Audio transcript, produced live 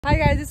Hi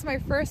guys, this is my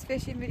first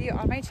fishing video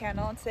on my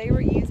channel, and today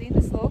we're using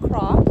this little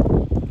craw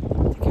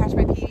to catch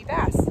my PB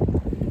bass.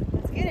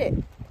 Let's get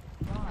it.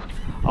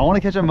 I want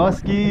to catch a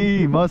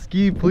muskie.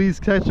 Muskie,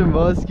 please catch a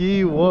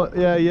muskie. What?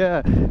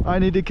 Yeah. I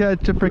need to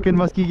catch a freaking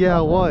muskie.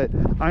 Yeah, what?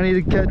 I need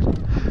to catch.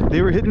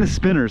 They were hitting the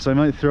spinner, so I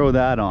might throw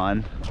that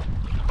on.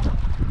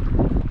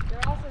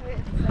 They're also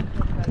hitting the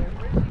center feather.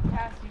 Where did you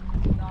cast,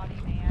 you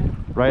naughty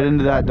man? Right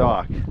into that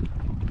dock.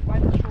 By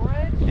the shore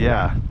edge?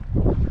 Yeah.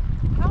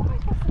 How am I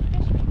supposed to fish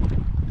it?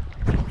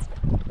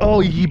 Oh,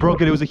 he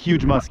broke it. It was a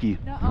huge muskie.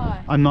 Nuh-uh.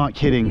 I'm not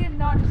kidding. He did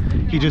not just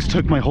put He just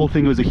took my whole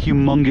thing. It was a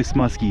humongous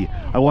muskie.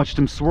 I watched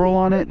him swirl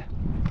on it.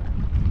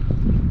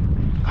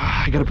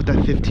 I gotta put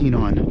that 15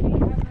 on.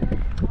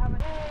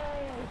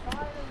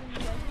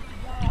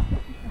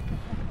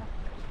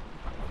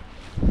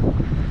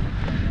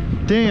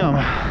 Damn.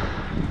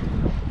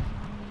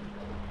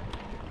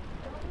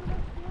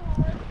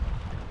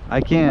 I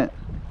can't.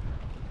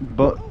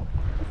 But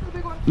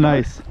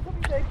nice.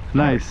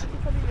 Nice.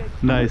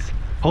 Nice.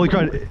 Holy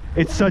crap,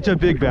 it's such a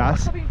big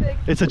bass.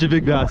 It's such a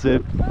big bass,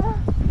 babe.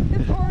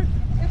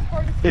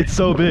 It's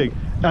so big.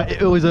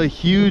 It was a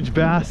huge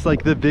bass,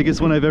 like the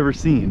biggest one I've ever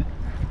seen.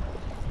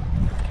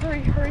 Hurry.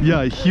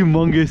 Yeah,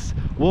 humongous.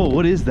 Whoa,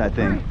 what is that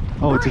thing?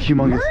 Oh, it's a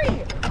humongous.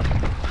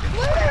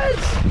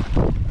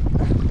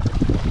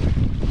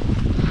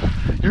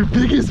 Your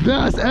biggest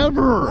bass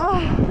ever!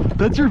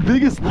 That's your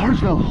biggest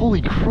largemouth.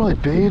 Holy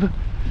crud, babe.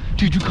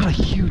 Dude, you got a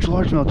huge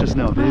largemouth just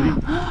now, baby.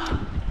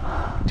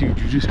 Dude,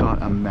 you just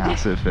got a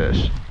massive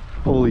fish.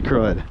 Holy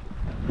crud.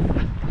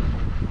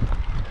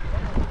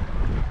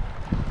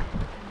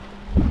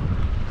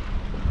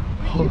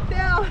 Get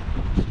down.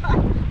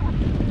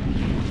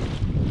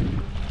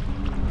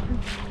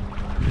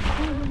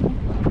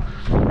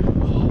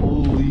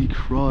 Holy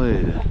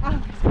crud.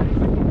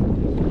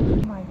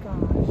 Oh my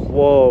gosh.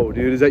 Whoa,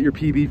 dude, is that your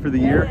PB for the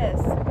year?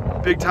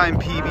 Yes. Big time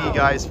PB,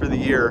 guys, for the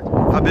year.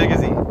 How big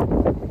is he?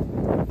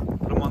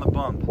 Put him on the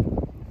bump.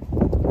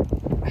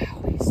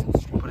 Ow, he's so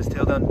strong. Put his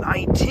tail down.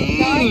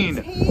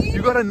 19!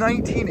 You got a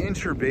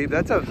 19-incher, babe.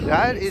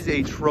 That is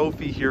a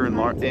trophy here in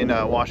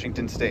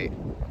Washington State.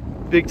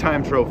 Big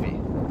time trophy.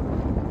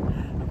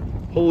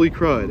 Holy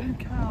crud.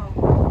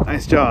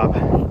 Nice job.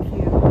 Thank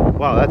you.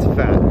 Wow, that's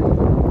fat.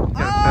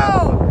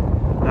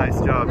 Oh! Nice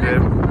job,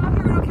 babe. We're not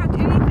here, we don't catch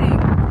anything.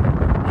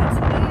 That's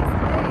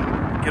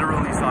today's Get a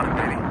release on it,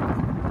 baby.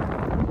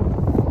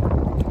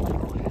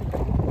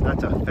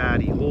 That's a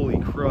fatty. Holy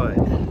crud.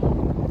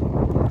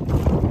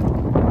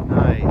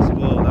 Nice.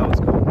 Whoa, that was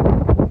cool.